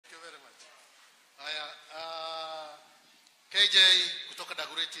JJ kutoka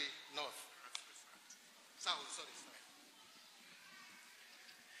Dagoretti North. Sorry.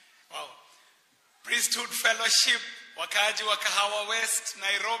 Wow. Priesthood Fellowship, wakaaji wa Kahawa West,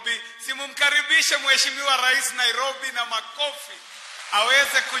 Nairobi. Simumkaribishe Mheshimiwa Rais Nairobi na makofi.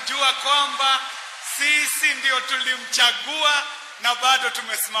 Aweze kujua kwamba sisi ndio tulimchagua na bado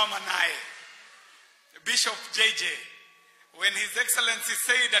tumesimama naye. Bishop JJ, when His Excellency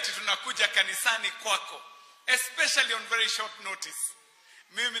said that tunakuja kanisani kwako, especially on very short notice,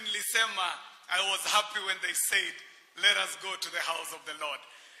 mimi nilisema I was happy when they said, let us go to the house of the Lord.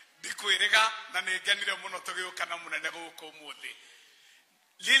 Dikuirega na neganire muno tugeuka na munene guko umuthi.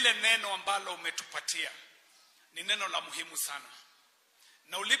 Lile neno ambalo umetupatia ni neno la muhimu sana.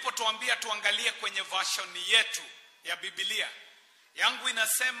 Na ulipotuambia tuangalie kwenye version yetu ya Biblia, yangu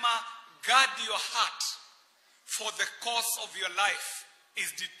inasema guard your heart, for the course of your life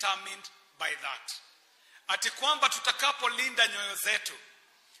is determined by that. Ati kwamba tutakapolinda nyoyo zetu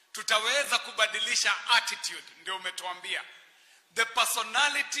tutaweza kubadilisha attitude. Ndio umetuambia the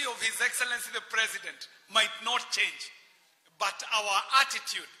personality of His Excellency the President might not change, but our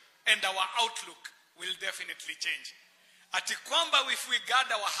attitude and our outlook will definitely change. Ati kwamba if we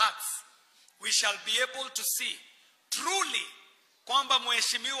guard our hearts, we shall be able to see truly kwamba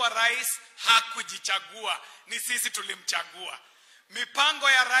Mheshimiwa Rais hakujichagua, ni sisi tulimchagua. Mipango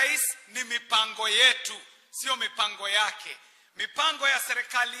ya rais ni mipango yetu, sio mipango yake. Mipango ya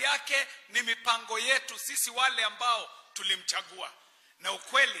serikali yake ni mipango yetu sisi wale ambao tulimchagua. Na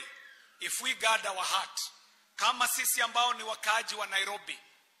ukweli, if we guard our heart, kama sisi ambao ni wakaaji wa Nairobi,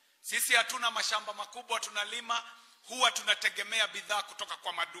 sisi hatuna mashamba makubwa tunalima, huwa tunategemea bidhaa kutoka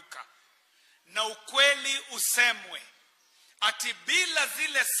kwa maduka. Na ukweli usemwe, ati bila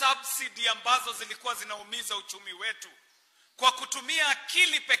zile subsidy ambazo zilikuwa zinaumiza uchumi wetu, kwa kutumia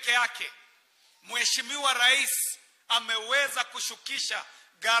akili peke yake, Mheshimiwa Rais ameweza kushukisha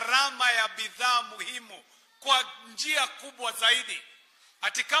gharama ya bidhaa muhimu kwa njia kubwa zaidi.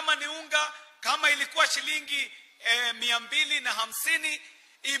 Ati kama ni unga, kama ilikuwa shilingi 250,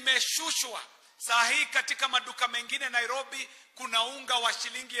 imeshushwa. Saa hii katika maduka mengine Nairobi kuna unga wa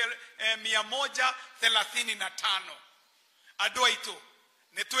shilingi 135. Andũ aitũ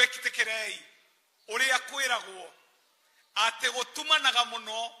nĩtwĩkĩtĩkĩrei ũrĩa kwĩragwo atĩ gũtumanaga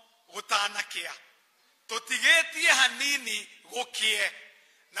mũno gũtanakĩa, tũtigĩtie hanini gũkie,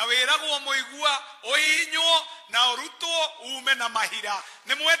 na wĩragwo mũigua ũhinywo na ũrutwo ume na mahira.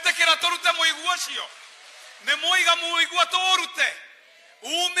 Nĩmwĩtĩkĩra tũrute mũigua ũcio? Nĩmũiga mũigua tũrute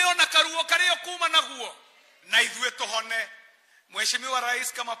ume ona karuo karĩa kuma naguo na ithuĩ tũhone? Mheshimiwa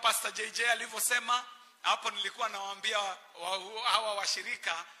Rais, kama Pastor JJ alivyosema hapo, nilikuwa nawaambia hawa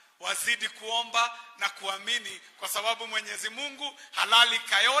washirika wazidi kuomba na kuamini, kwa sababu Mwenyezi Mungu halali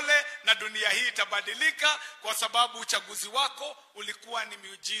kayole na dunia hii itabadilika, kwa sababu uchaguzi wako ulikuwa ni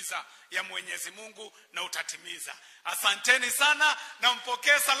miujiza ya Mwenyezi Mungu na utatimiza. Asanteni sana, na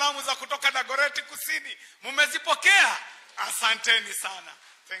mpokee salamu za kutoka Dagoretti Kusini. Mumezipokea? Asanteni sana.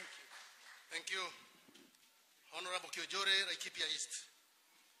 Thank you. Thank you. Honorable Kiojore, Laikipia East.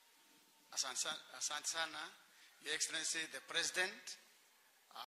 Asante sana, Your Excellency the President,